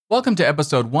Welcome to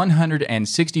episode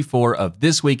 164 of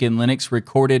This Week in Linux,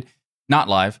 recorded, not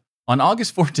live, on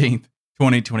August 14th,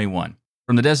 2021.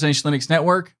 From the Destination Linux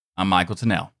Network, I'm Michael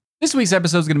Tunnell. This week's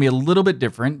episode is going to be a little bit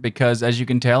different because, as you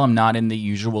can tell, I'm not in the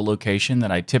usual location that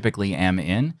I typically am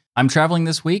in. I'm traveling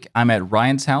this week. I'm at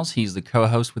Ryan's house. He's the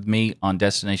co-host with me on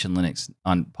Destination Linux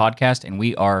on podcast, and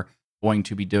we are going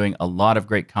to be doing a lot of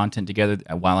great content together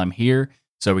while I'm here.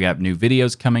 So we got new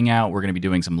videos coming out. We're going to be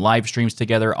doing some live streams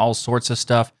together, all sorts of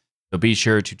stuff. So be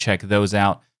sure to check those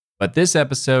out. But this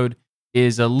episode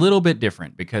is a little bit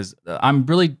different because I'm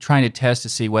really trying to test to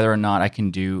see whether or not I can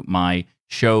do my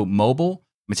show mobile.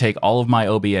 I'm going to take all of my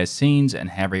OBS scenes and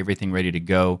have everything ready to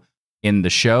go in the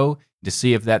show to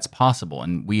see if that's possible.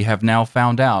 And we have now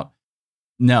found out,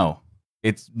 no,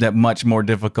 it's that much more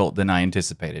difficult than I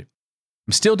anticipated.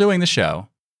 I'm still doing the show,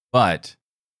 but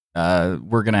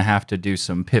we're going to have to do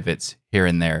some pivots here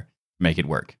and there to make it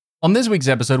work. On this week's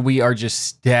episode, we are just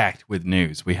stacked with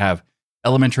news. We have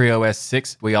Elementary OS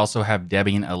 6. We also have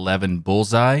Debian 11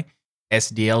 Bullseye.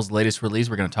 SDL's latest release.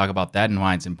 We're going to talk about that and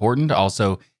why it's important.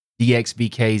 Also,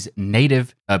 DXVK's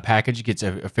native package gets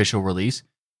an official release.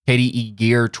 KDE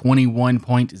Gear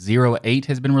 21.08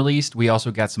 has been released. We also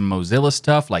got some Mozilla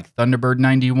stuff like Thunderbird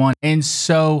 91 and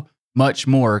so much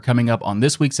more coming up on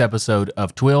this week's episode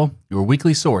of Twill, your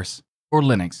weekly source for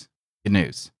Linux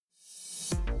news.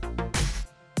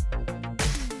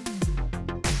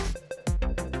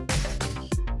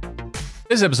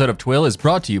 This episode of Twill is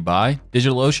brought to you by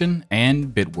DigitalOcean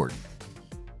and Bitwarden.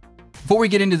 Before we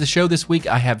get into the show this week,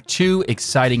 I have two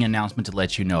exciting announcements to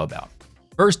let you know about.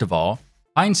 First of all,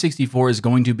 Pine64 is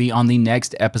going to be on the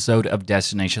next episode of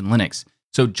Destination Linux.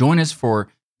 So join us for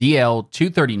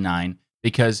DL239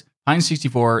 because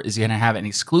Pine64 is going to have an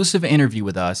exclusive interview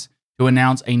with us to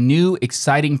announce a new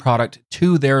exciting product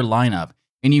to their lineup.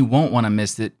 And you won't want to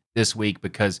miss it this week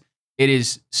because it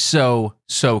is so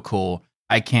cool.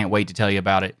 I can't wait to tell you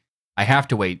about it. I have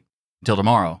to wait until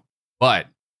tomorrow, but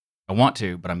I want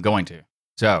to, but I'm going to.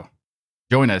 So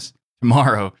join us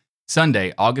tomorrow,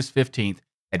 Sunday, August 15th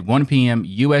at 1 p.m.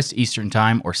 U.S. Eastern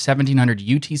Time or 1700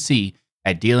 UTC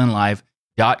at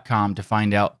dlnlive.com to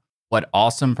find out what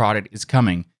awesome product is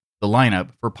coming, the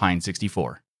lineup for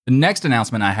Pine64. The next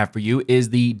announcement I have for you is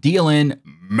the DLN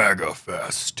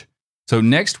MegaFest. So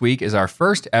next week is our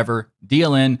first ever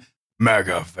DLN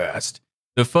MegaFest.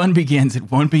 The fun begins at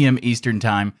 1 p.m. Eastern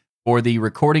Time for the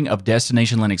recording of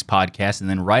Destination Linux podcast, and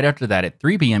then right after that at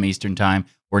 3 p.m. Eastern Time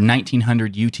or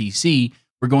 1900 UTC,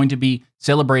 we're going to be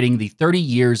celebrating the 30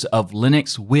 years of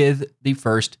Linux with the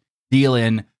first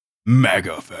DLN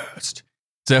MegaFest.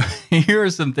 So here are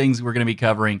some things we're going to be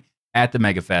covering at the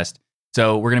MegaFest.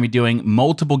 So we're going to be doing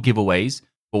multiple giveaways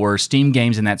for Steam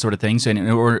games and that sort of thing. So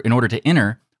in order to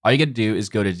enter, all you got to do is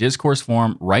go to Discourse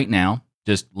Forum right now.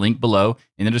 Just link below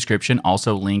in the description,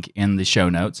 also link in the show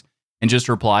notes, and just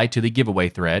reply to the giveaway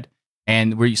thread.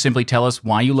 And where you simply tell us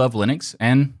why you love Linux,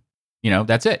 and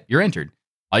that's it. You're entered.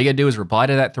 All you got to do is reply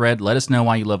to that thread, let us know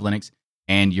why you love Linux,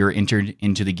 and you're entered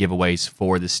into the giveaways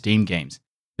for the Steam games.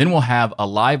 Then we'll have a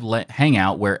live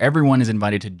hangout where everyone is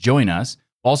invited to join us.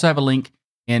 We'll also have a link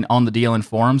on the DLN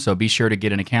forum, so be sure to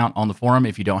get an account on the forum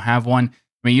if you don't have one.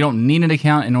 I mean, you don't need an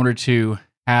account in order to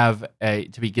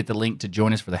get the link to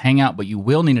join us for the hangout, but you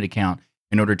will need an account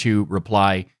in order to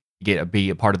reply, be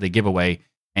a part of the giveaway.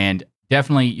 And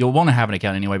definitely, you'll want to have an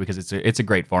account anyway because it's a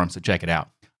great forum, so check it out.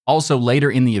 Also, later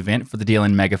in the event for the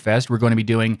DLN MegaFest, we're going to be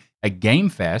doing a game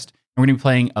fest. We're going to be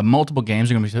playing multiple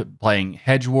games. We're going to be playing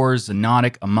Hedge Wars,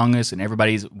 Xonotic, Among Us, and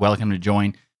everybody's welcome to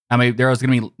join. I mean, there's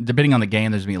going to be, depending on the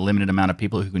game, there's going to be a limited amount of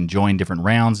people who can join different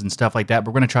rounds and stuff like that.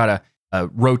 But we're going to try to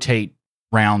rotate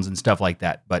rounds and stuff like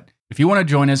that. But if you want to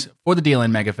join us for the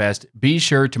DLN MegaFest, be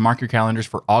sure to mark your calendars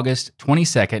for August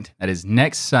 22nd. That is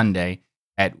next Sunday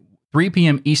at 3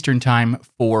 p.m. Eastern Time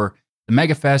for the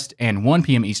MegaFest and 1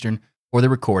 p.m. Eastern for the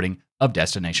recording of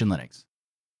Destination Linux.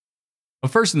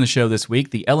 But first in the show this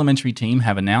week, the Elementary team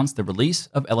have announced the release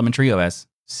of Elementary OS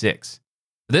 6.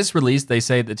 For this release, they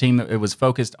say the team it was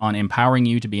focused on empowering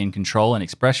you to be in control and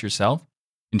express yourself,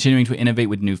 continuing to innovate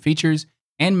with new features,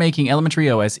 and making Elementary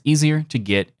OS easier to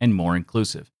get and more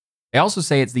inclusive. They also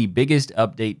say it's the biggest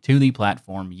update to the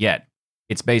platform yet.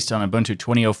 It's based on Ubuntu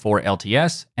 20.04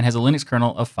 LTS and has a Linux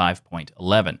kernel of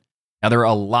 5.11. Now, there are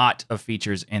a lot of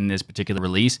features in this particular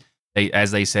release.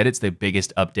 As they said, it's the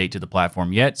biggest update to the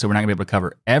platform yet, so we're not going to be able to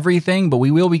cover everything, but we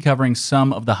will be covering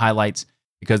some of the highlights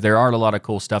because there are a lot of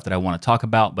cool stuff that I want to talk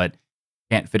about, but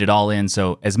can't fit it all in,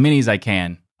 so as many as I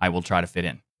can, I will try to fit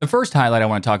in. The first highlight I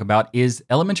want to talk about is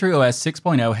Elementary OS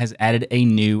 6.0 has added a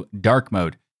new dark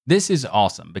mode. This is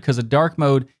awesome because a dark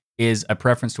mode is a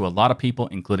preference to a lot of people,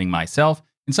 including myself,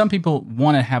 And some people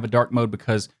want to have a dark mode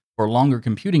because for longer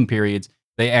computing periods,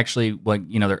 they actually, like,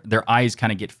 their eyes kind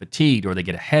of get fatigued or they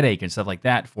get a headache and stuff like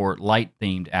that for light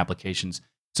themed applications.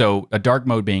 So a dark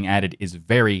mode being added is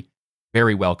very,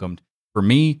 very welcomed for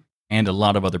me and a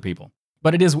lot of other people.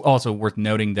 But it is also worth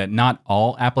noting that not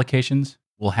all applications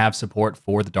will have support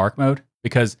for the dark mode,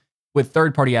 because with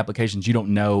third-party applications, you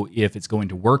don't know if it's going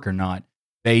to work or not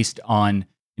based on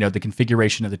the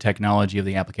configuration of the technology of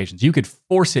the applications. You could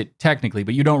force it technically,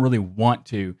 but you don't really want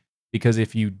to, because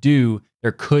if you do,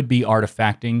 there could be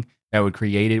artifacting that would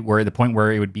create it, where the point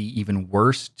where it would be even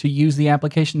worse to use the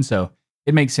application. So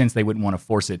it makes sense they wouldn't want to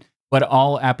force it. But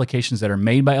all applications that are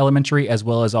made by Elementary, as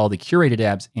well as all the curated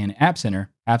apps in App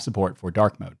Center, have support for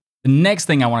dark mode. The next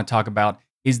thing I want to talk about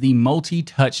is the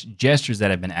multi-touch gestures that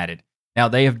have been added. Now,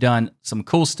 they have done some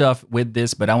cool stuff with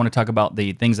this, but I want to talk about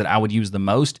the things that I would use the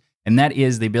most, and that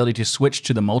is the ability to switch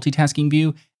to the multitasking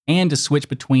view and to switch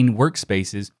between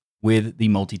workspaces with the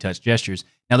multi-touch gestures.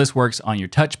 Now, this works on your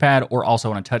touchpad or also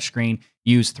on a touch screen.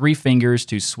 Use 3 fingers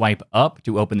to swipe up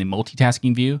to open the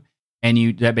multitasking view, and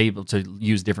you'd be able to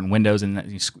use different windows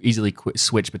and you easily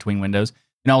switch between windows.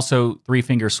 And also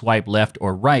 3-finger swipe left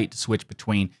or right to switch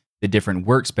between the different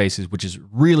workspaces, which is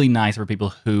really nice for people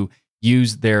who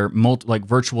use their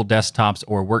virtual desktops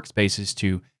or workspaces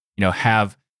to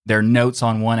have their notes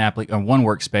on one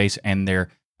workspace and their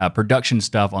production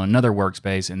stuff on another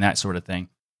workspace and that sort of thing.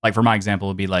 Like for my example,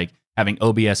 it would be like having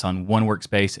OBS on one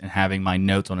workspace and having my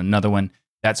notes on another one,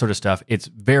 that sort of stuff. It's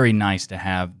very nice to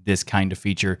have this kind of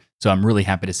feature. So I'm really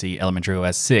happy to see Elementary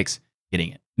OS 6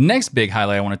 getting it. Next big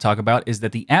highlight I want to talk about is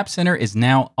that the App Center is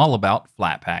now all about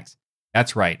Flatpaks.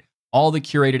 That's right. All the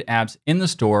curated apps in the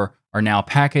store are now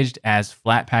packaged as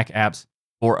Flatpak apps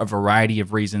for a variety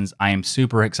of reasons. I am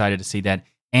super excited to see that.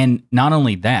 And not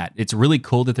only that, it's really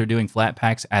cool that they're doing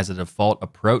Flatpaks as a default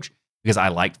approach, because I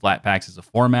liked Flatpaks as a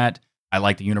format. I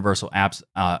like the universal apps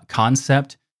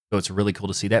concept. So it's really cool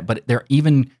to see that. But they're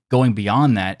even going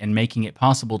beyond that and making it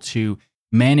possible to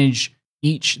manage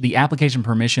the application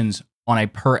permissions on a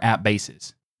per app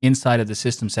basis inside of the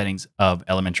system settings of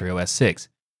Elementary OS 6,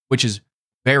 which is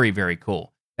very, very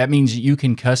cool. That means you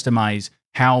can customize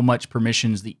how much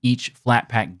permissions each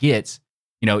Flatpak gets.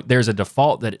 There's a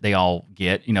default that they all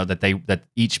get, that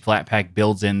each Flatpak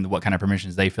builds in what kind of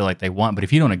permissions they feel like they want. But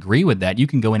if you don't agree with that, you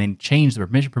can go in and change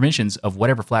the permissions of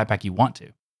whatever Flatpak you want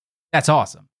to. That's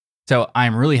awesome. So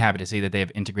I'm really happy to see that they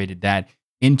have integrated that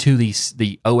into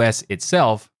the OS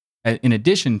itself, in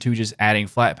addition to just adding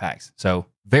Flatpaks. So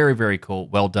very, very cool.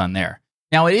 Well done there.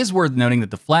 Now, it is worth noting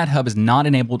that the FlatHub is not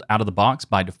enabled out of the box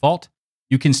by default.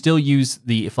 You can still use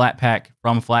the Flatpak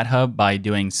from FlatHub by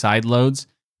doing side loads,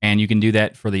 and you can do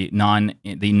that for the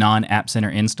non-App Center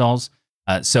installs.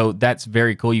 So that's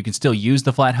very cool. You can still use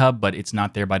the FlatHub, but it's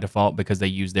not there by default because they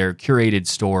use their curated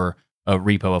store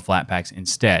repo of Flatpaks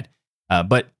instead.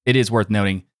 But it is worth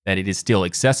noting that it is still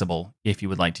accessible if you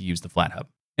would like to use the FlatHub.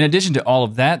 In addition to all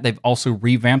of that, they've also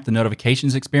revamped the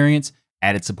notifications experience,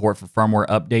 added support for firmware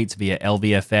updates via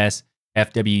LVFS,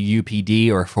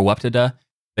 FWUPD, or FWUPTD.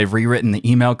 They've rewritten the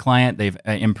email client. They've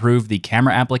improved the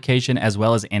camera application, as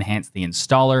well as enhanced the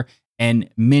installer, and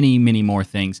many, many more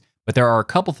things. But there are a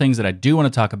couple things that I do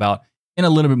want to talk about in a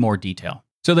little bit more detail.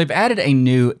 So they've added a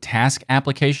new task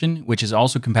application, which is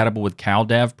also compatible with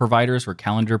CalDAV providers or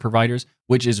calendar providers,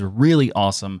 which is really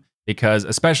awesome because,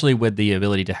 especially with the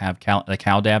ability to have the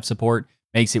CalDAV support,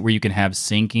 makes it where you can have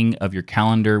syncing of your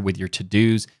calendar with your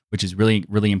to-dos, which is really,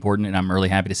 really important. And I'm really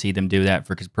happy to see them do that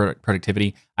for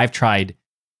productivity. I've tried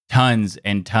tons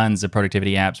and tons of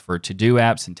productivity apps for to-do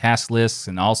apps and task lists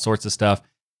and all sorts of stuff.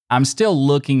 I'm still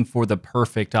looking for the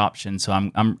perfect option, so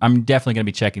I'm definitely going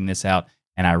to be checking this out.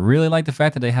 And I really like the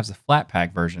fact that they have the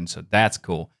Flatpak version, so that's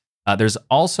cool. There's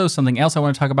also something else I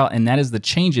want to talk about, and that is the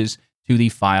changes to the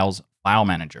Files file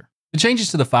manager. The changes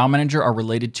to the file manager are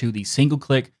related to the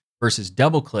single-click versus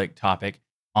double-click topic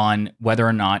on whether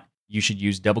or not you should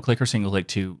use double-click or single-click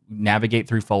to navigate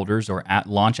through folders or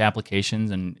launch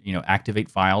applications and activate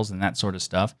files and that sort of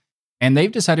stuff. And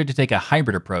they've decided to take a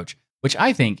hybrid approach, which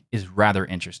I think is rather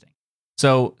interesting.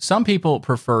 So some people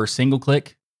prefer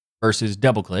single-click versus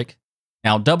double-click.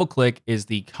 Now, double-click is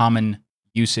the common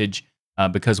usage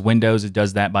because Windows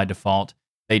does that by default.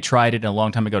 They tried it a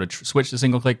long time ago to switch to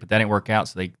single-click, but that didn't work out,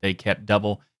 so they kept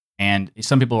double. And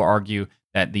some people argue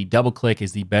that the double-click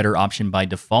is the better option by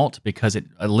default because it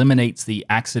eliminates the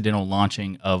accidental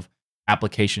launching of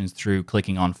applications through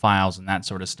clicking on files and that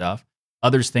sort of stuff.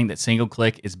 Others think that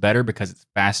single-click is better because it's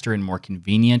faster and more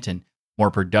convenient and more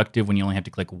productive when you only have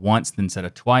to click once instead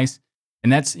of twice.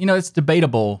 And that's, it's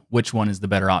debatable which one is the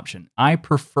better option. I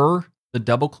prefer the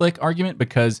double-click argument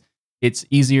because it's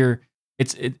easier.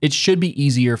 it should be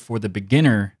easier for the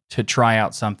beginner to try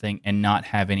out something and not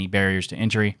have any barriers to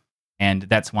entry. And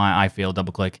that's why I feel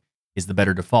DoubleClick is the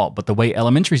better default. But the way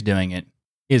Elementary's doing it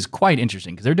is quite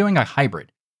interesting because they're doing a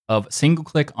hybrid of single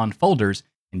click on folders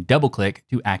and double click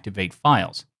to activate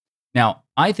files. Now,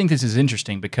 I think this is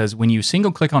interesting because when you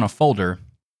single click on a folder,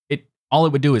 all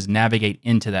it would do is navigate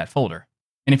into that folder.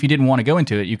 And if you didn't want to go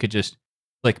into it, you could just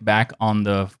click back on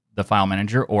the file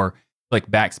manager or click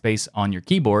backspace on your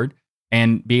keyboard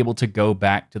and be able to go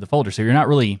back to the folder. So you're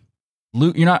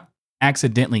not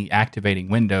accidentally activating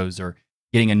Windows or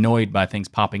getting annoyed by things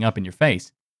popping up in your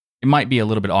face. It might be a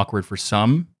little bit awkward for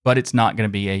some, but it's not going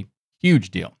to be a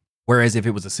huge deal. Whereas if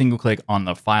it was a single click on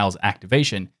the file's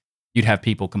activation, you'd have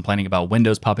people complaining about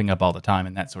Windows popping up all the time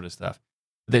and that sort of stuff.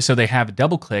 So they have a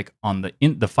double click on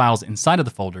the files inside of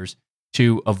the folders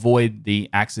to avoid the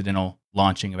accidental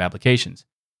launching of applications.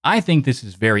 I think this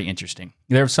is very interesting.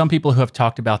 There are some people who have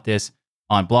talked about this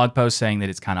on blog posts saying that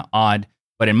it's kind of odd,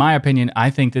 but in my opinion, I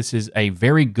think this is a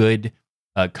very good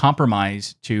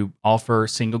compromise to offer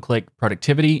single click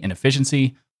productivity and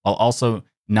efficiency while also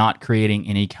not creating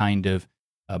any kind of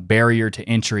barrier to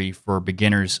entry for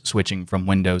beginners switching from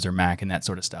Windows or Mac and that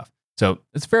sort of stuff. So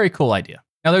it's a very cool idea.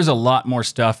 Now, there's a lot more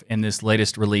stuff in this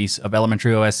latest release of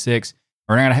Elementary OS 6.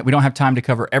 We don't have time to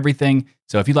cover everything,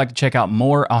 so if you'd like to check out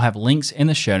more, I'll have links in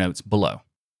the show notes below.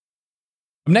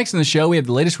 Up next in the show, we have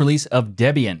the latest release of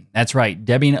Debian. That's right,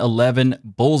 Debian 11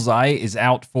 Bullseye is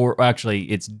out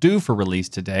it's due for release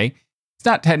today. It's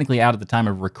not technically out at the time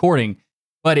of recording,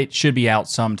 but it should be out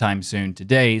sometime soon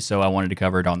today, so I wanted to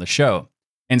cover it on the show.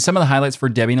 And some of the highlights for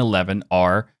Debian 11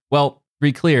 are, well, to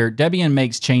be clear, Debian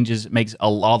makes changes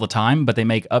all the time, but they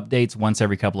make updates once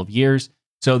every couple of years.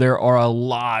 So there are a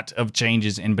lot of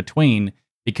changes in between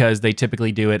because they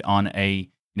typically do it on a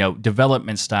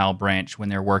development style branch when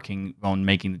they're working on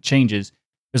making the changes.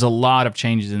 There's a lot of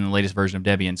changes in the latest version of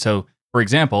Debian. So, for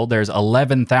example, there's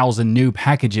 11,000 new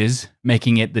packages,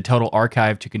 making it the total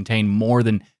archive to contain more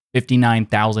than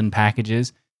 59,000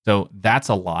 packages. So that's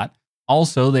a lot.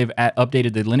 Also, they've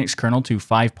updated the Linux kernel to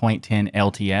 5.10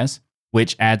 LTS,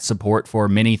 which adds support for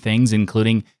many things,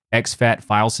 including exFAT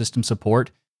file system support,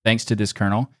 thanks to this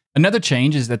kernel. Another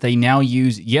change is that they now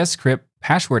use YesScript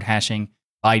password hashing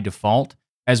by default,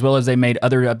 as well as they made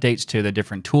other updates to the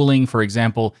different tooling. For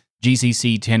example,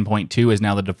 GCC 10.2 is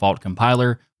now the default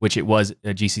compiler, which it was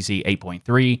GCC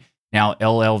 8.3. Now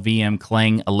LLVM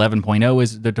Clang 11.0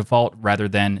 is the default rather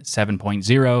than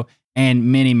 7.0, and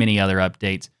many, many other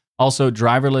updates. Also,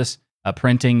 driverless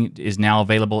printing is now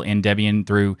available in Debian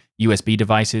through USB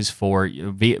devices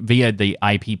via the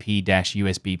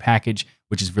IPP-USB package,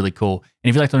 which is really cool. And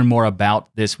if you'd like to learn more about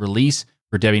this release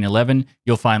for Debian 11,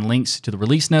 you'll find links to the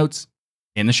release notes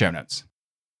in the show notes.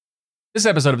 This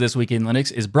episode of This Week in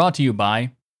Linux is brought to you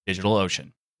by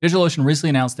DigitalOcean. DigitalOcean recently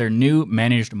announced their new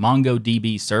managed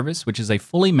MongoDB service, which is a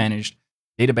fully managed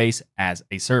database as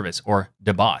a service, or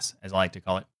DBaaS, as I like to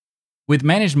call it. With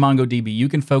managed MongoDB, you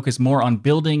can focus more on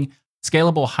building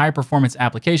scalable, high-performance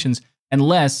applications and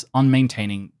less on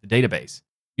maintaining the database.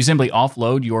 You simply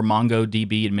offload your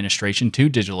MongoDB administration to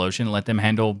DigitalOcean and let them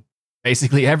handle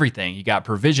basically everything. You got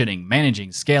provisioning,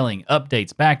 managing, scaling,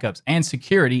 updates, backups, and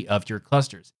security of your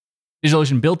clusters.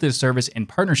 DigitalOcean built this service in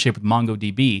partnership with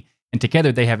MongoDB, and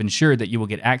together they have ensured that you will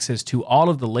get access to all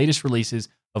of the latest releases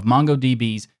of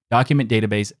MongoDB's document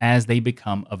database as they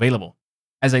become available.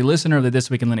 As a listener of the This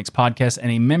Week in Linux podcast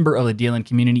and a member of the DLN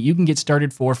community, you can get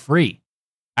started for free.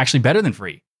 Actually, better than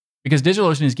free, because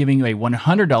DigitalOcean is giving you a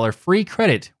 $100 free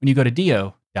credit when you go to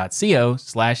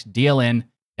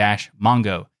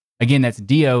do.co/DLN-Mongo. Again, that's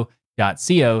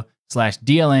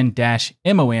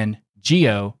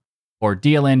do.co/DLN-MONGO or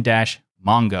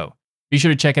DLN-Mongo. Be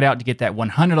sure to check it out to get that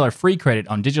 $100 free credit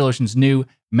on DigitalOcean's new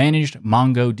managed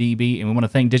MongoDB. And we want to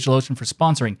thank DigitalOcean for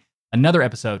sponsoring another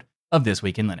episode of This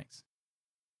Week in Linux.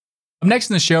 Up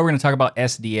next in the show, we're going to talk about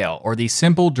SDL, or the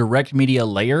Simple Direct Media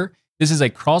Layer. This is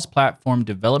a cross-platform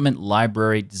development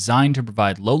library designed to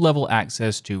provide low-level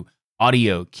access to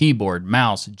audio, keyboard,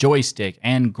 mouse, joystick,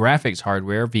 and graphics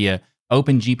hardware via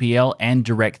OpenGPL and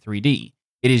Direct3D.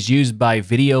 It is used by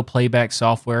video playback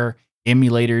software,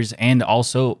 emulators, and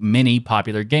also many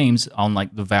popular games on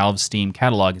like the Valve Steam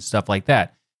catalog and stuff like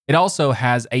that. It also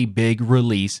has a big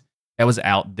release that was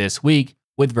out this week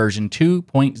with version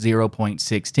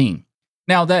 2.0.16.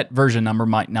 Now, that version number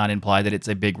might not imply that it's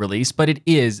a big release, but it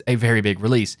is a very big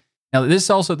release. Now, this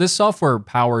software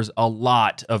powers a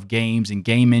lot of games and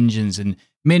game engines and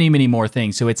many, many more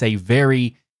things. So it's a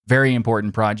very, very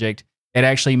important project. It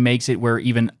actually makes it where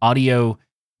even audio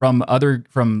from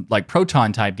like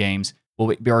Proton type games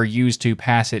are used to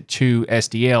pass it to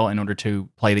SDL in order to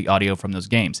play the audio from those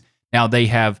games. Now they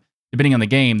have, depending on the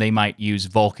game, they might use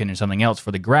Vulkan or something else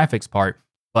for the graphics part,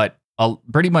 but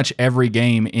pretty much every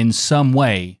game in some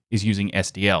way is using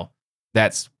SDL.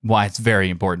 That's why it's a very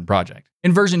important project.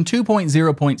 In version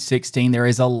 2.0.16, there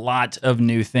is a lot of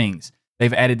new things.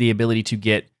 They've added the ability to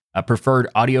get a preferred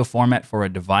audio format for a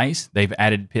device. They've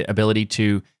added ability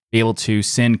to be able to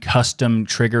send custom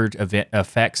triggered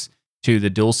effects to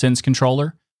the DualSense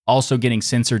controller. Also getting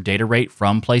sensor data rate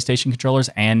from PlayStation controllers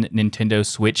and Nintendo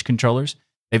Switch controllers.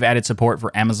 They've added support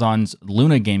for Amazon's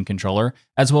Luna game controller,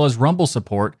 as well as Rumble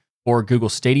support for Google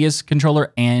Stadia's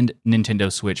controller and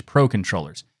Nintendo Switch Pro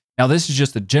controllers. Now, this is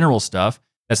just the general stuff.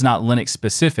 That's not Linux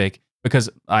specific, because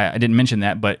I didn't mention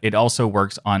that, but it also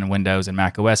works on Windows and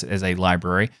Mac OS as a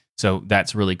library. So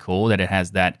that's really cool that it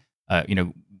has that,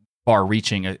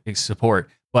 far-reaching support.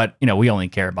 But, we only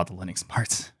care about the Linux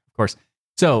parts, of course.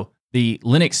 So the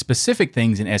Linux-specific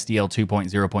things in SDL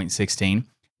 2.0.16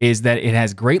 is that it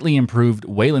has greatly improved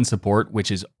Wayland support,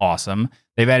 which is awesome.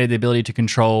 They've added the ability to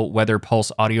control whether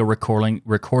Pulse audio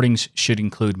recordings should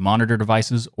include monitor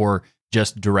devices or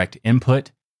just direct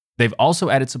input. They've also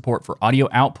added support for audio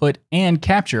output and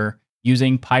capture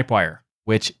using Pipewire,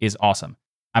 which is awesome.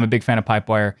 I'm a big fan of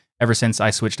Pipewire. Ever since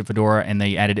I switched to Fedora and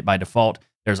they added it by default,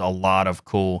 there's a lot of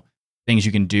cool things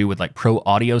you can do with like pro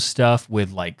audio stuff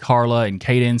with like Carla and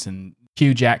Cadence and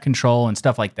Q Jack control and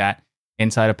stuff like that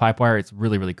inside of Pipewire. It's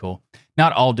really, really cool.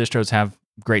 Not all distros have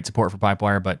great support for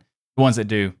Pipewire, but the ones that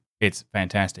do, it's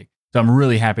fantastic. So I'm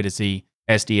really happy to see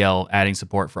SDL adding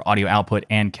support for audio output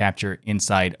and capture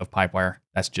inside of Pipewire.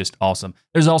 That's just awesome.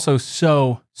 There's also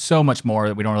so much more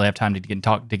that we don't really have time to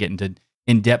get into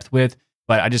in depth with,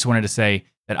 but I just wanted to say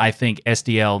that I think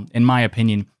SDL, in my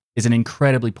opinion, is an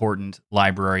incredibly important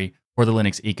library for the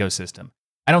Linux ecosystem.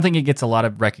 I don't think it gets a lot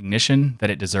of recognition that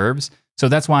it deserves, so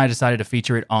that's why I decided to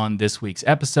feature it on this week's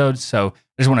episode. So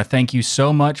I just want to thank you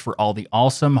so much for all the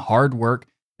awesome hard work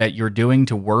that you're doing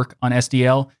to work on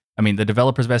SDL. I mean, the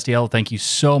developers of SDL, thank you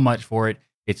so much for it.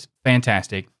 It's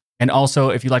fantastic. And also,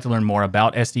 if you'd like to learn more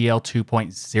about SDL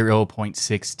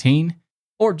 2.0.16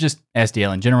 or just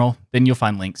SDL in general, then you'll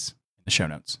find links in the show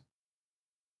notes.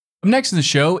 Up next in the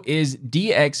show is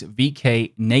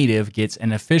DXVK Native gets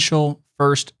an official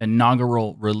first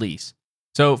inaugural release.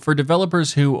 So for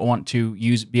developers who want to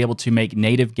be able to make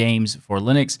native games for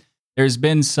Linux, there's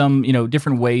been some,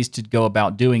 different ways to go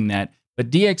about doing that.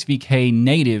 But DXVK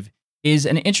Native is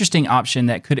an interesting option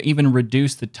that could even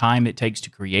reduce the time it takes to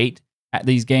create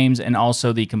these games and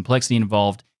also the complexity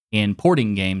involved in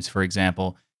porting games, for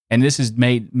example. And this is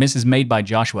made by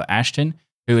Joshua Ashton,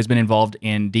 who has been involved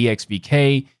in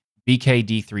DXVK,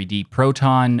 BKD3D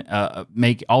Proton,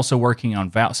 also working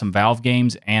on some Valve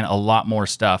games and a lot more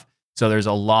stuff. So there's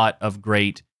a lot of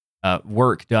great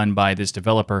work done by this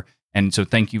developer. And so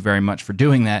thank you very much for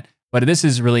doing that. But this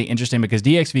is really interesting because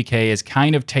DXVK is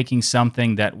kind of taking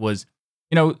something that was,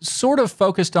 sort of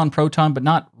focused on Proton, but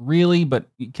not really, but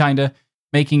kind of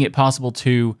making it possible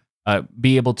to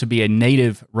be able to be a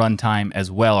native runtime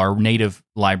as well, or native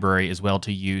library as well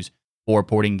to use for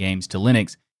porting games to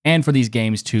Linux, and for these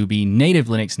games to be native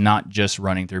Linux, not just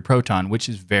running through Proton, which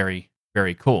is very,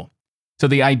 very cool. So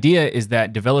the idea is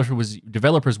that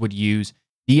developers would use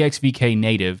DXVK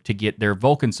Native to get their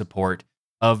Vulkan support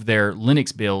of their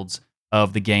Linux builds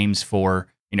of the games for,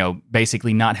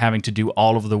 basically not having to do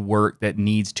all of the work that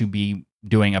needs to be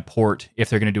doing a port if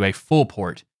they're going to do a full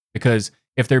port. Because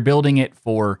if they're building it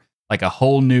for like a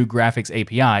whole new graphics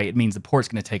API, it means the port's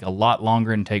going to take a lot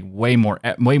longer and take way more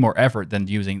effort than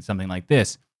using something like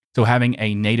this. So having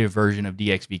a native version of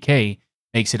DXVK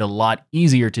makes it a lot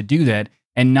easier to do that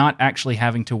and not actually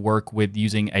having to work with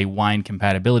using a Wine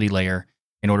compatibility layer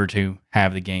in order to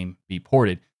have the game be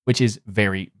ported, which is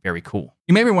very, very cool.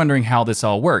 You may be wondering how this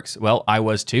all works. Well, I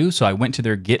was too, so I went to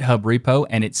their GitHub repo,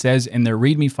 and it says in their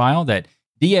README file that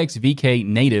DXVK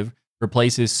Native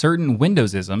replaces certain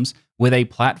Windowsisms with a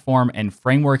platform and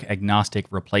framework agnostic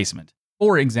replacement.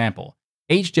 For example,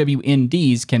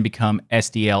 HWNDs can become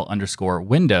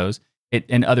SDL_Windows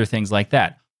and other things like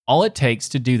that. All it takes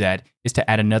to do that is to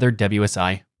add another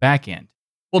WSI backend.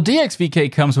 Well,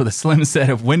 DXVK comes with a slim set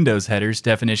of Windows headers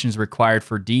definitions required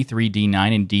for D3,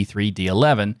 D9, and D3,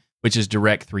 D11, which is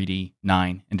Direct3D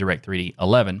 9 and Direct3D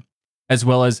 11, as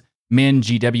well as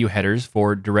min-GW headers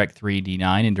for Direct3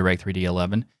 D9 and Direct3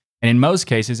 D11. And in most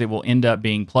cases, it will end up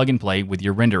being plug and play with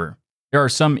your renderer. There are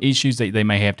some issues that they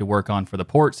may have to work on for the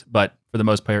ports, but for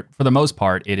the most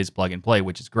part, it is plug and play,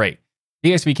 which is great.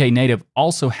 DXVK Native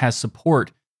also has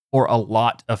support for a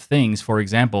lot of things. For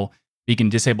example, you can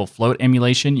disable float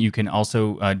emulation. You can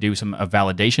also do some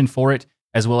validation for it.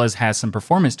 as well as has some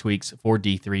performance tweaks for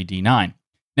D3, D9.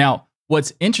 Now,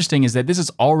 what's interesting is that this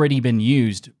has already been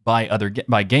used by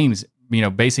by games.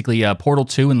 Basically, Portal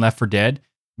 2 and Left 4 Dead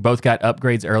both got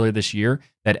upgrades earlier this year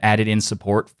that added in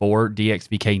support for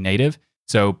DXVK native.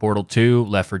 So Portal 2,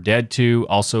 Left 4 Dead 2,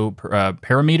 also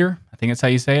Parameter, I think that's how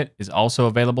you say it, is also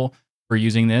available for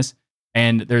using this.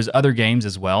 And there's other games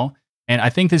as well. And I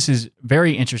think this is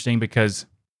very interesting because,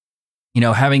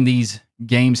 having these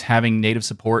games having native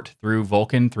support through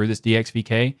Vulkan, through this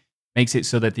DXVK, makes it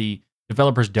so that the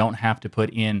developers don't have to put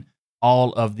in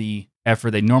all of the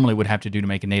effort they normally would have to do to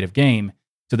make a native game.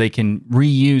 So they can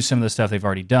reuse some of the stuff they've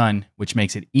already done, which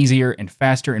makes it easier and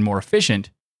faster and more efficient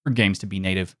for games to be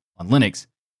native on Linux,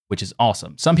 which is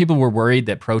awesome. Some people were worried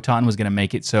that Proton was going to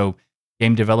make it so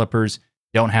game developers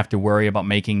don't have to worry about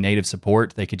making native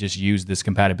support. They could just use this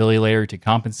compatibility layer to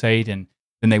compensate, and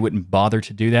then they wouldn't bother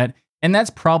to do that. And that's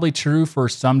probably true for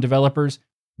some developers,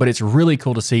 but it's really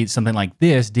cool to see something like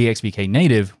this, DXVK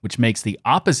native, which makes the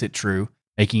opposite true,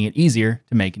 making it easier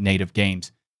to make native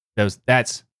games.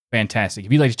 That's fantastic.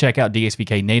 If you'd like to check out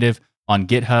DXVK native on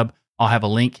GitHub, I'll have a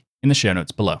link in the show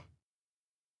notes below.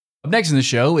 Up next in the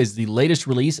show is the latest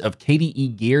release of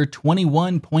KDE Gear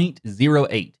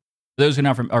 21.08. For those who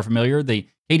are familiar, the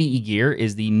KDE Gear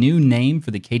is the new name for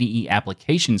the KDE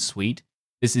application suite.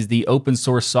 This is the open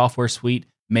source software suite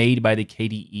made by the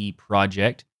KDE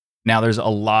project. Now, there's a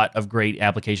lot of great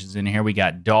applications in here. We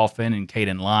got Dolphin and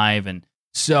Kdenlive and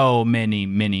so many,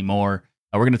 many more.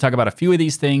 We're going to talk about a few of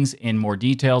these things in more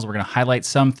details. We're going to highlight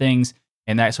some things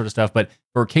and that sort of stuff. But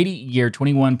for KDE Gear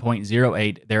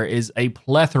 21.08, there is a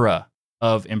plethora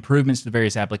of improvements to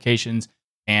various applications.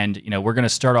 And, we're going to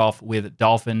start off with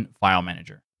Dolphin File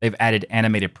Manager. They've added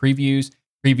animated previews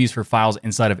for files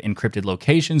inside of encrypted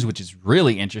locations, which is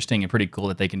really interesting and pretty cool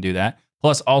that they can do that.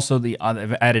 Plus, also, they've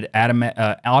added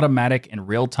automatic and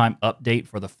real-time update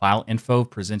for the file info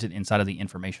presented inside of the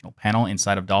informational panel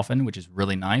inside of Dolphin, which is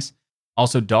really nice.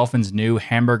 Also, Dolphin's new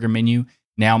hamburger menu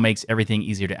now makes everything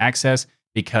easier to access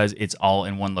because it's all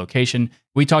in one location.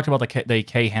 We talked about the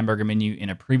K hamburger menu in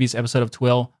a previous episode of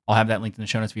Twill. I'll have that linked in the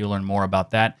show notes if you learn more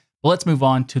about that. But let's move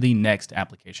on to the next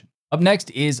application. Up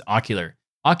next is Okular.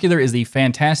 Okular is the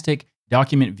fantastic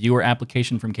document viewer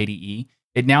application from KDE.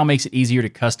 It now makes it easier to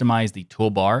customize the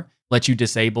toolbar, lets you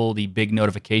disable the big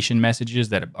notification messages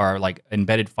that are like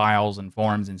embedded files and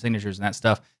forms and signatures and that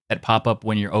stuff that pop up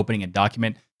when you're opening a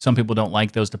document. Some people don't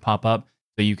like those to pop up,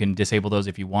 so you can disable those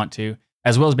if you want to,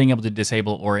 as well as being able to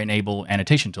disable or enable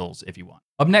annotation tools if you want.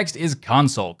 Up next is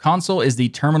Konsole. Konsole is the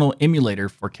terminal emulator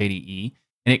for KDE,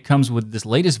 and it comes with this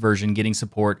latest version getting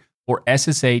support for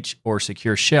SSH or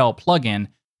Secure Shell plugin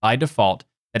by default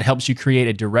that helps you create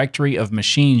a directory of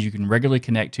machines you can regularly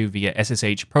connect to via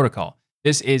SSH protocol.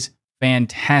 This is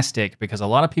fantastic because a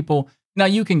lot of people, now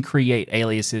you can create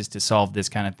aliases to solve this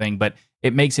kind of thing, but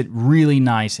it makes it really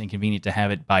nice and convenient to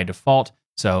have it by default.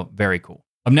 So very cool.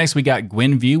 Up next, we got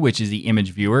GwenView, which is the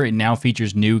image viewer. It now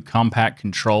features new compact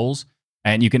controls,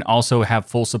 and you can also have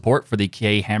full support for the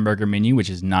K hamburger menu, which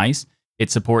is nice. It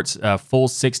supports full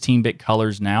 16-bit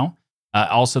colors now.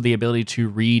 Also, the ability to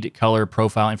read color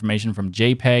profile information from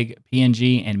JPEG,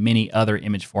 PNG, and many other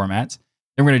image formats.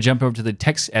 Then we're going to jump over to the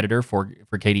text editor for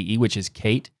KDE, which is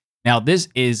Kate. Now, this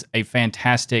is a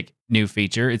fantastic new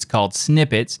feature. It's called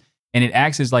Snippets, and it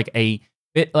acts as like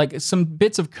some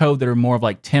bits of code that are more of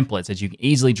like templates that you can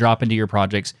easily drop into your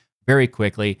projects very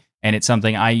quickly. And it's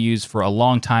something I use for a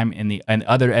long time in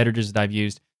other editors that I've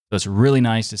used. So it's really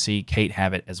nice to see Kate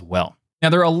have it as well. Now,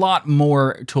 there are a lot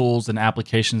more tools and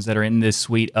applications that are in this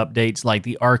suite updates, like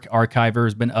the Archiver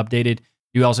has been updated.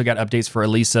 You also got updates for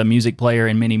Elisa Music Player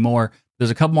and many more.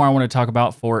 There's a couple more I want to talk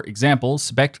about. For example,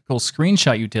 Spectacle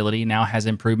Screenshot Utility now has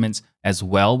improvements as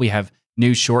well. We have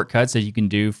new shortcuts that you can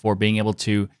do for being able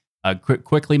to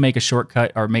quickly make a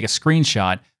shortcut or make a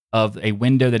screenshot of a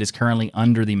window that is currently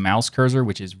under the mouse cursor,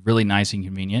 which is really nice and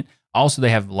convenient. Also,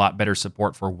 they have a lot better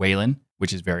support for Wayland,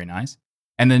 which is very nice.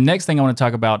 And the next thing I want to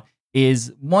talk about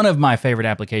is one of my favorite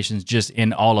applications just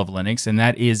in all of Linux, and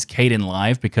that is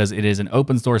Kdenlive, because it is an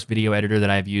open source video editor that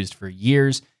I've used for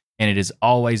years, and it has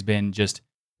always been just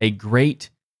a great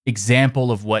example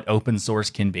of what open source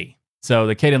can be. So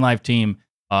the Kdenlive team,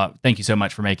 thank you so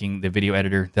much for making the video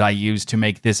editor that I use to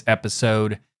make this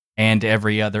episode and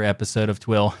every other episode of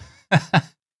Twill.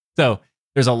 So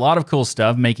there's a lot of cool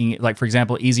stuff, making it, like, for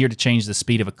example, easier to change the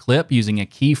speed of a clip using a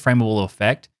keyframeable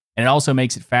effect. And it also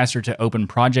makes it faster to open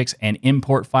projects and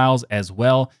import files as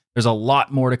well. There's a lot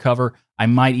more to cover. I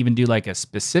might even do like a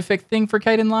specific thing for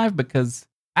Kdenlive, because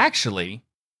actually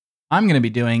I'm going to be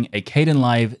doing a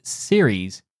Kdenlive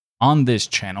series on this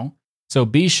channel. So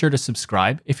be sure to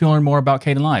subscribe if you learn more about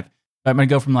Kdenlive. I'm going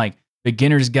to go from like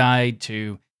beginner's guide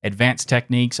to advanced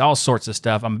techniques, all sorts of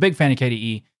stuff. I'm a big fan of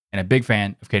KDE and a big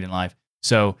fan of Kdenlive.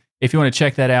 So if you want to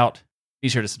check that out, be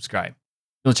sure to subscribe.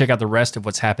 You'll check out the rest of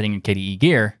what's happening in KDE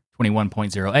Gear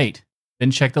 21.08.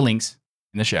 Then check the links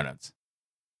in the show notes.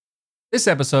 This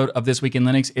episode of This Week in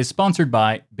Linux is sponsored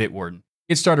by Bitwarden.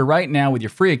 Get started right now with your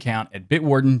free account at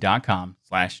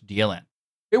bitwarden.com/DLN.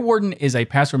 Bitwarden is a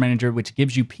password manager which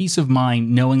gives you peace of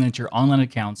mind knowing that your online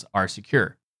accounts are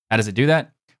secure. How does it do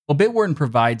that? Well, Bitwarden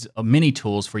provides many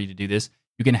tools for you to do this.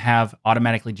 You can have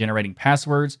automatically generating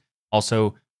passwords,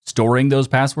 also storing those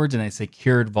passwords in a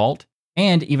secured vault,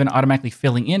 and even automatically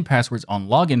filling in passwords on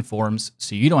login forms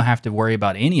so you don't have to worry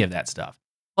about any of that stuff.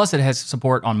 Plus, it has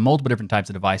support on multiple different types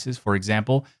of devices. For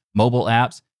example, mobile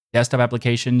apps, desktop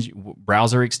applications,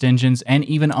 browser extensions, and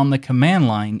even on the command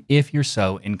line if you're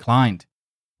so inclined.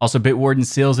 Also, Bitwarden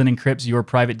seals and encrypts your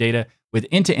private data with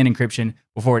end-to-end encryption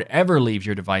before it ever leaves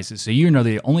your devices, so you know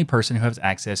the only person who has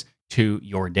access to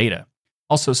your data.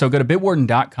 Also, so go to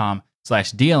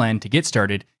bitwarden.com/DLN to get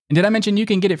started. And did I mention you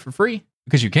can get it for free?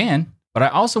 Because you can. But I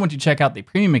also want you to check out the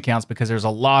premium accounts because there's a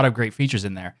lot of great features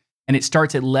in there. And it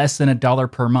starts at less than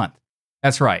 $1 per month.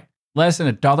 That's right. Less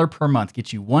than $1 per month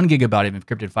gets you 1 gigabyte of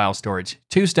encrypted file storage,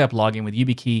 2-step login with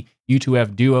YubiKey,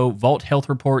 U2F Duo, Vault Health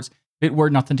Reports,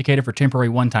 Bitwarden Authenticator for temporary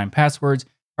one-time passwords,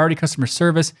 priority customer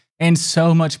service, and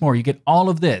so much more. You get all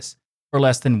of this for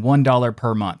less than $1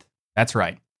 per month. That's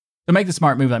right. So make the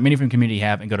smart move that many from the community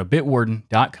have and go to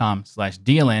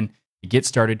bitwarden.com/DLN to get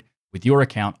started with your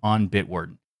account on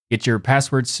Bitwarden. Get your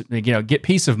passwords, get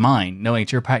peace of mind knowing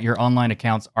that your online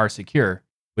accounts are secure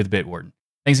with Bitwarden.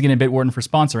 Thanks again to Bitwarden for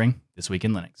sponsoring This Week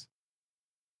in Linux.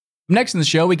 Next in the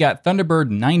show, we got Thunderbird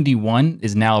 91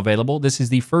 is now available. This is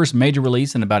the first major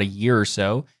release in about a year or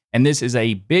so, and this is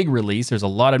a big release. There's a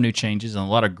lot of new changes and a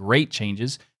lot of great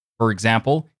changes. For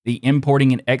example, the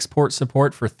importing and export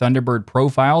support for Thunderbird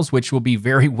profiles, which will be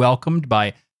very welcomed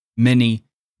by many,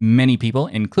 many people,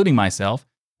 including myself,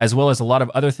 as well as a lot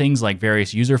of other things like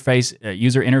various user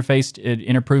interface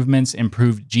improvements,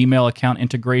 improved Gmail account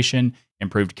integration,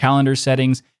 improved calendar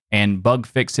settings, and bug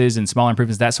fixes and small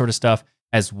improvements, that sort of stuff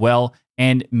as well,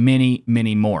 and many,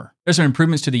 many more. There's some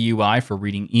improvements to the UI for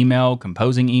reading email,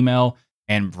 composing email,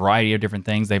 and a variety of different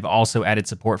things. They've also added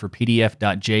support for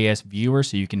PDF.js viewer,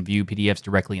 so you can view PDFs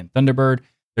directly in Thunderbird.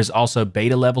 There's also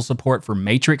beta level support for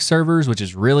Matrix servers, which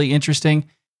is really interesting.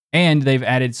 And they've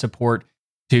added support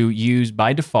to use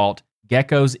by default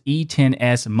Gecko's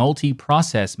E10S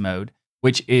multi-process mode,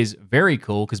 which is very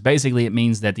cool because basically it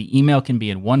means that the email can be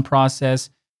in one process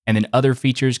and then other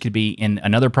features could be in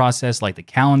another process like the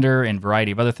calendar and a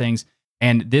variety of other things.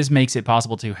 And this makes it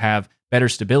possible to have better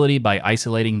stability by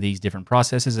isolating these different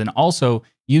processes. And also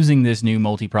using this new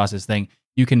multi-process thing,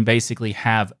 you can basically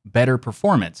have better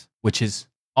performance, which is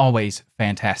always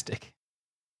fantastic.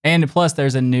 And plus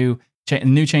there's a new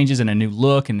changes and a new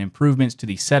look and improvements to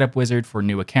the setup wizard for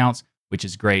new accounts, which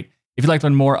is great. If you'd like to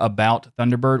learn more about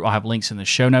Thunderbird, I'll have links in the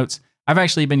show notes. I've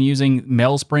actually been using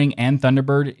Mailspring and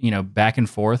Thunderbird, back and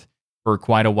forth for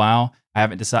quite a while. I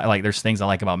haven't decided, there's things I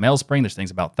like about Mailspring, there's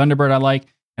things about Thunderbird I like,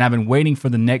 and I've been waiting for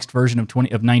the next version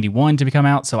of 91 to come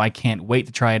out, so I can't wait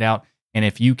to try it out. And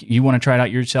if you want to try it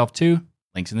out yourself too,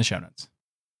 links in the show notes.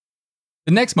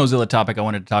 The next Mozilla topic I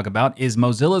wanted to talk about is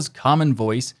Mozilla's Common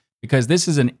Voice, because this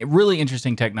is a really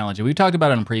interesting technology. We've talked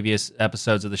about it on previous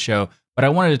episodes of the show, but I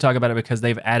wanted to talk about it because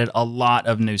they've added a lot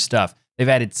of new stuff. They've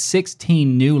added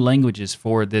 16 new languages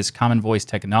for this Common Voice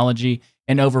technology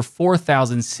and over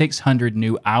 4,600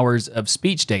 new hours of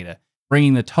speech data,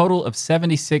 bringing the total of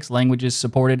 76 languages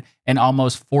supported and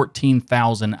almost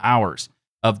 14,000 hours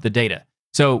of the data.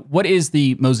 So what is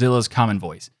the Mozilla's Common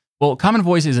Voice? Well, Common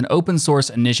Voice is an open source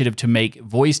initiative to make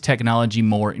voice technology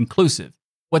more inclusive.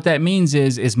 What that means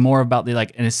is more about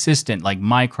an assistant like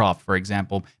Mycroft, for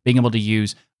example, being able to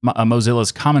use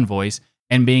Mozilla's Common Voice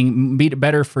and being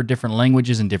better for different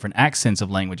languages and different accents of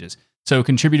languages. So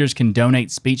contributors can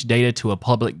donate speech data to a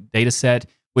public data set,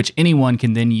 which anyone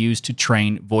can then use to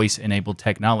train voice-enabled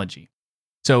technology.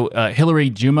 So Hilary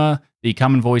Juma, the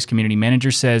Common Voice community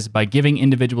manager, says, by giving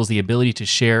individuals the ability to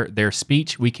share their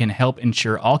speech, we can help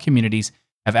ensure all communities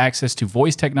have access to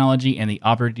voice technology and the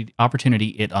opportunity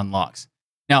it unlocks.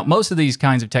 Now, most of these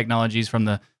kinds of technologies from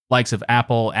the likes of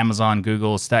Apple, Amazon,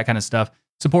 Google, that kind of stuff,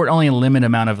 support only a limited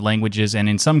amount of languages, and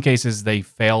in some cases, they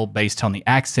fail based on the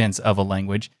accents of a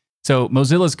language. So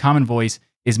Mozilla's Common Voice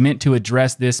is meant to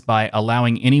address this by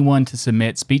allowing anyone to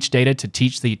submit speech data to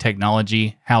teach the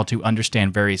technology how to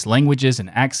understand various languages and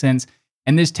accents,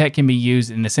 and this tech can be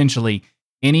used in essentially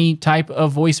any type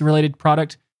of voice-related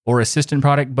product or assistant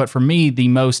product, but for me, the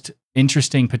most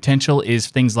interesting potential is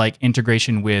things like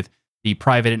integration with the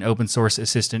private and open source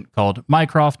assistant called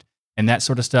Mycroft, and that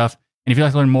sort of stuff. And if you'd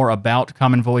like to learn more about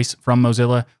Common Voice from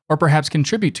Mozilla, or perhaps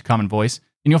contribute to Common Voice,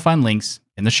 then you'll find links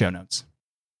in the show notes.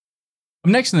 Up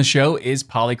next in the show is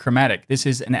Polychromatic. This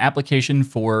is an application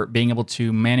for being able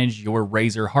to manage your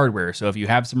Razer hardware. So if you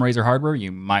have some Razer hardware,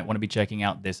 you might want to be checking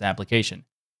out this application.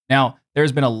 Now,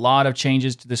 there's been a lot of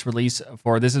changes to this release.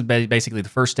 This is basically the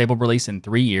first stable release in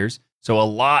 3 years. So a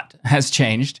lot has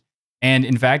changed. And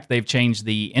in fact, they've changed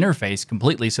the interface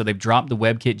completely. So they've dropped the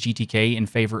WebKit GTK in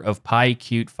favor of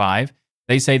PyQt 5.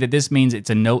 They say that this means it's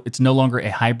no longer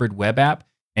a hybrid web app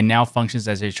and now functions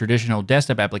as a traditional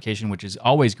desktop application, which is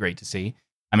always great to see.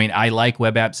 I mean, I like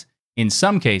web apps in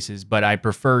some cases, but I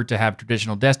prefer to have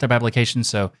traditional desktop applications,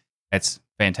 so that's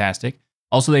fantastic.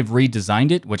 Also, they've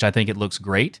redesigned it, which I think it looks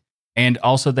great. And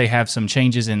also they have some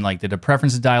changes in like the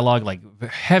preferences dialog, like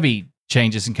heavy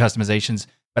changes and customizations.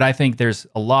 But I think there's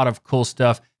a lot of cool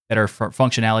stuff that are for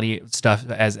functionality stuff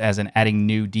as in adding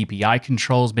new DPI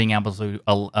controls, being able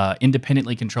to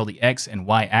independently control the X and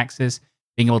Y axis,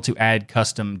 being able to add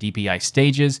custom DPI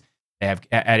stages. They have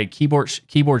added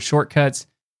keyboard shortcuts.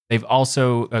 They've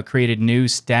also created new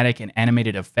static and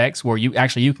animated effects where you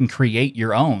can create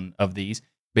your own of these,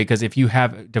 because if you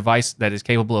have a device that is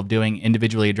capable of doing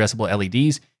individually addressable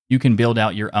LEDs, you can build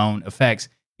out your own effects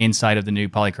inside of the new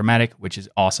Polychromatic, which is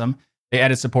awesome. They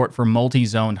added support for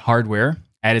multi-zoned hardware,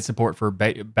 added support for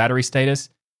battery status,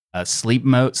 sleep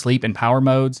and power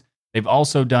modes. They've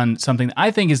also done something that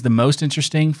I think is the most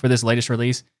interesting for this latest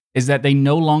release, is that they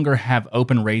no longer have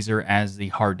OpenRazer as the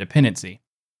hard dependency.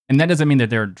 And that doesn't mean that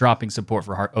they're dropping support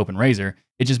for OpenRazer.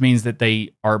 It just means that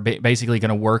they are basically going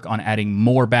to work on adding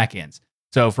more backends.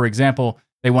 So for example,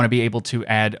 they want to be able to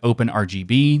add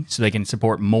OpenRGB so they can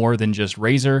support more than just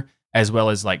Razer, as well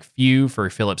as like Hue for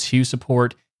Philips Hue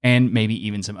support, and maybe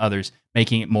even some others,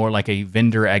 making it more like a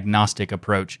vendor agnostic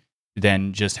approach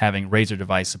than just having Razer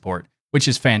device support, which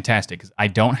is fantastic because I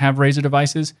don't have Razer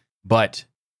devices, but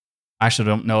I actually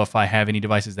don't know if I have any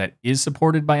devices that is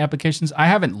supported by applications. I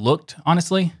haven't looked,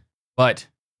 honestly, but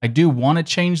I do want to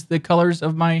change the colors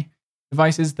of my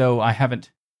devices, though I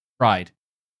haven't tried.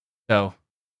 So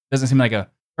it doesn't seem like a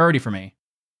priority for me.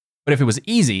 But if it was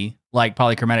easy, like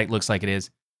Polychromatic looks like it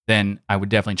is, then I would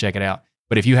definitely check it out.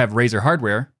 But if you have Razer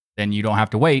hardware, then you don't have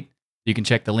to wait. You can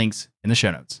check the links in the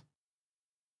show notes.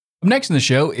 Up next in the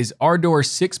show is Ardour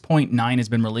 6.9 has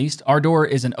been released. Ardour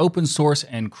is an open source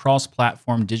and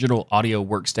cross-platform digital audio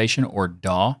workstation, or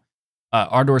DAW.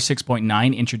 Ardour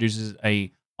 6.9 introduces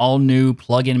a all-new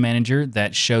plugin manager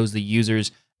that shows the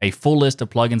users a full list of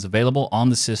plugins available on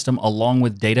the system, along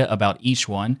with data about each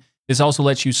one. This also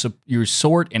lets you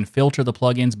sort and filter the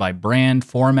plugins by brand,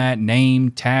 format,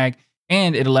 name, tag,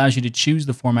 and it allows you to choose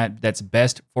the format that's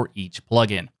best for each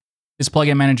plugin. This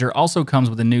plugin manager also comes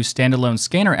with a new standalone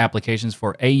scanner applications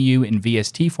for AU and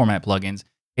VST format plugins,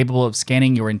 capable of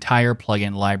scanning your entire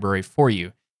plugin library for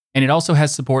you. And it also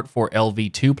has support for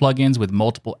LV2 plugins with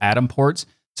multiple Atom ports,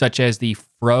 such as the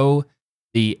Fro,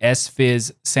 the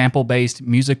SFizz sample-based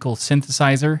musical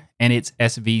synthesizer, and its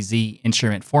SVZ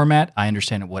instrument format. I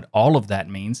understand what all of that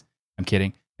means. I'm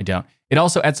kidding. I don't. It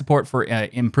also adds support for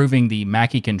improving the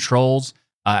Mackie controls.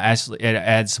 It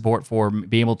adds support for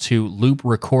being able to loop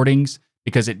recordings,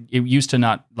 because it used to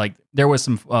not, like, there was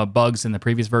some bugs in the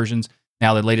previous versions.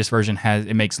 Now the latest version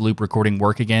makes loop recording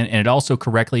work again, and it also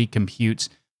correctly computes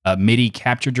MIDI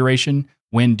capture duration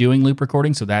when doing loop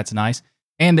recording, so that's nice.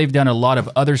 And they've done a lot of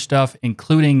other stuff,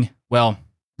 including, well,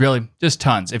 really just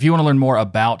tons. If you want to learn more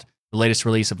about the latest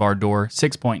release of Ardour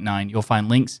 6.9, you'll find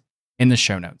links in the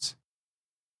show notes.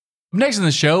 Up next in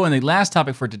the show, and the last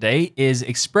topic for today, is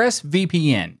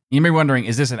ExpressVPN. You may be wondering,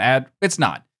 is this an ad? It's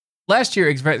not. Last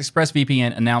year,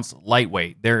 ExpressVPN announced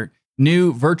Lightweight, their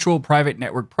new virtual private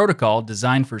network protocol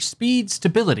designed for speed,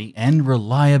 stability, and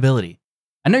reliability.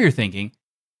 I know you're thinking,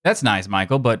 that's nice,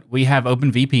 Michael, but we have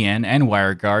OpenVPN and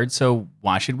WireGuard, so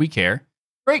why should we care?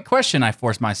 Great question, I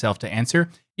forced myself to answer.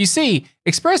 You see,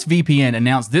 ExpressVPN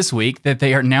announced this week that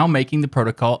they are now making the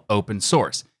protocol open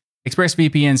source.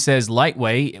 ExpressVPN says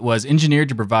Lightweight was engineered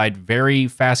to provide very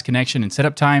fast connection and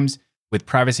setup times, with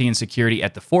privacy and security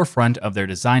at the forefront of their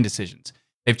design decisions.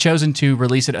 They've chosen to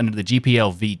release it under the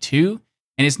GPL v2,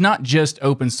 and it's not just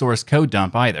open source code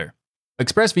dump either.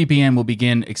 ExpressVPN will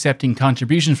begin accepting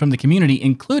contributions from the community,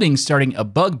 including starting a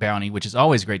bug bounty, which is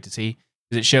always great to see,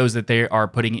 because it shows that they are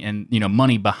putting in,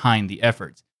 money behind the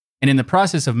efforts. And in the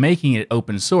process of making it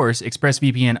open source,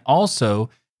 ExpressVPN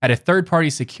also had a third-party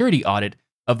security audit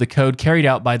of the code carried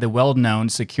out by the well-known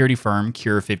security firm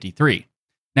Cure53.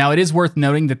 Now, it is worth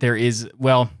noting that there is,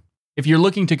 if you're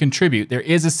looking to contribute, there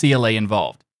is a CLA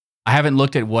involved. I haven't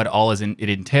looked at what all it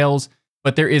entails,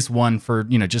 but there is one for,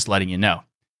 just letting you know.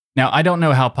 Now, I don't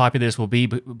know how popular this will be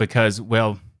because,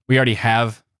 well, we already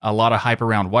have a lot of hype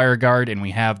around WireGuard, and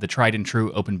we have the tried and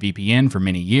true OpenVPN for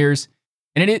many years.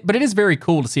 But it is very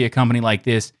cool to see a company like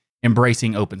this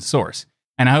embracing open source.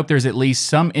 And I hope there's at least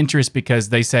some interest because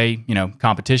they say,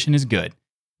 competition is good.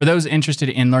 For those interested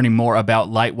in learning more about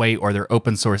Lightweight or their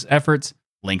open source efforts,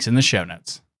 links in the show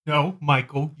notes. No,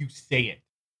 Michael, you say it.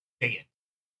 Say it.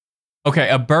 Okay,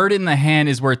 a bird in the hand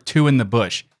is worth two in the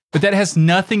bush. But that has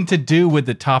nothing to do with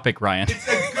the topic, Ryan. It's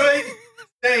a good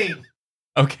thing.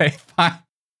 Okay, fine.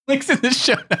 Links in the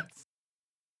show notes.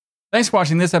 Thanks for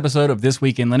watching this episode of This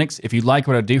Week in Linux. If you like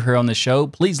what I do here on the show,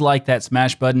 please like that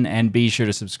smash button and be sure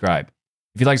to subscribe.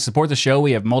 If you'd like to support the show,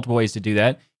 we have multiple ways to do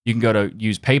that. You can go to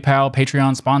use PayPal,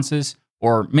 Patreon sponsors,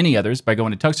 or many others by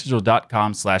going to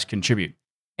tuxdigital.com/contribute.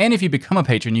 And if you become a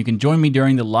patron, you can join me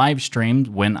during the live streams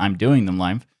when I'm doing them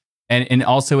live, and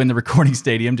also in the recording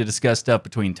stadium to discuss stuff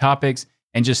between topics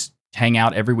and just hang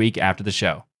out every week after the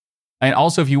show. And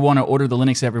also, if you want to order the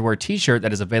Linux Everywhere t-shirt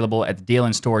that is available at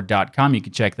thedealinstore.com, you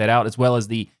can check that out, as well as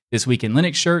the This Week in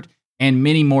Linux shirt and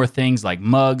many more things like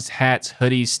mugs, hats,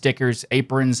 hoodies, stickers,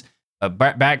 aprons,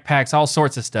 backpacks, all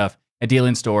sorts of stuff at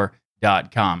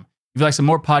dealinstore.com. If you'd like some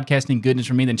more podcasting goodness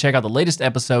from me, then check out the latest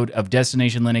episode of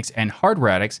Destination Linux and Hardware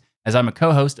Addicts, as I'm a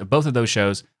co-host of both of those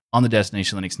shows on the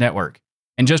Destination Linux Network.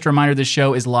 And just a reminder, this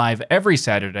show is live every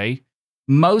Saturday,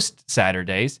 most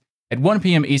Saturdays, at 1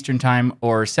 p.m. Eastern Time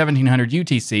or 1700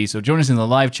 UTC, so join us in the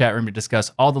live chat room to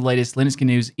discuss all the latest Linux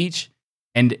news each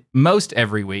and most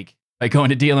every week by going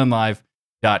to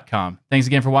dlnlive.com. Thanks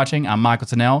again for watching. I'm Michael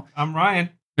Tunnell. I'm Ryan.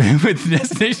 With the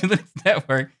Destination Linux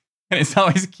Network. And as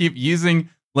always, keep using,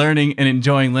 learning, and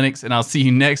enjoying Linux, and I'll see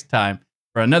you next time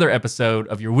for another episode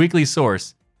of your weekly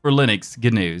source for Linux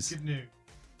good news. Good news.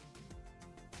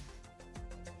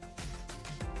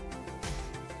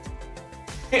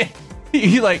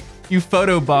 You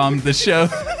photobombed the show.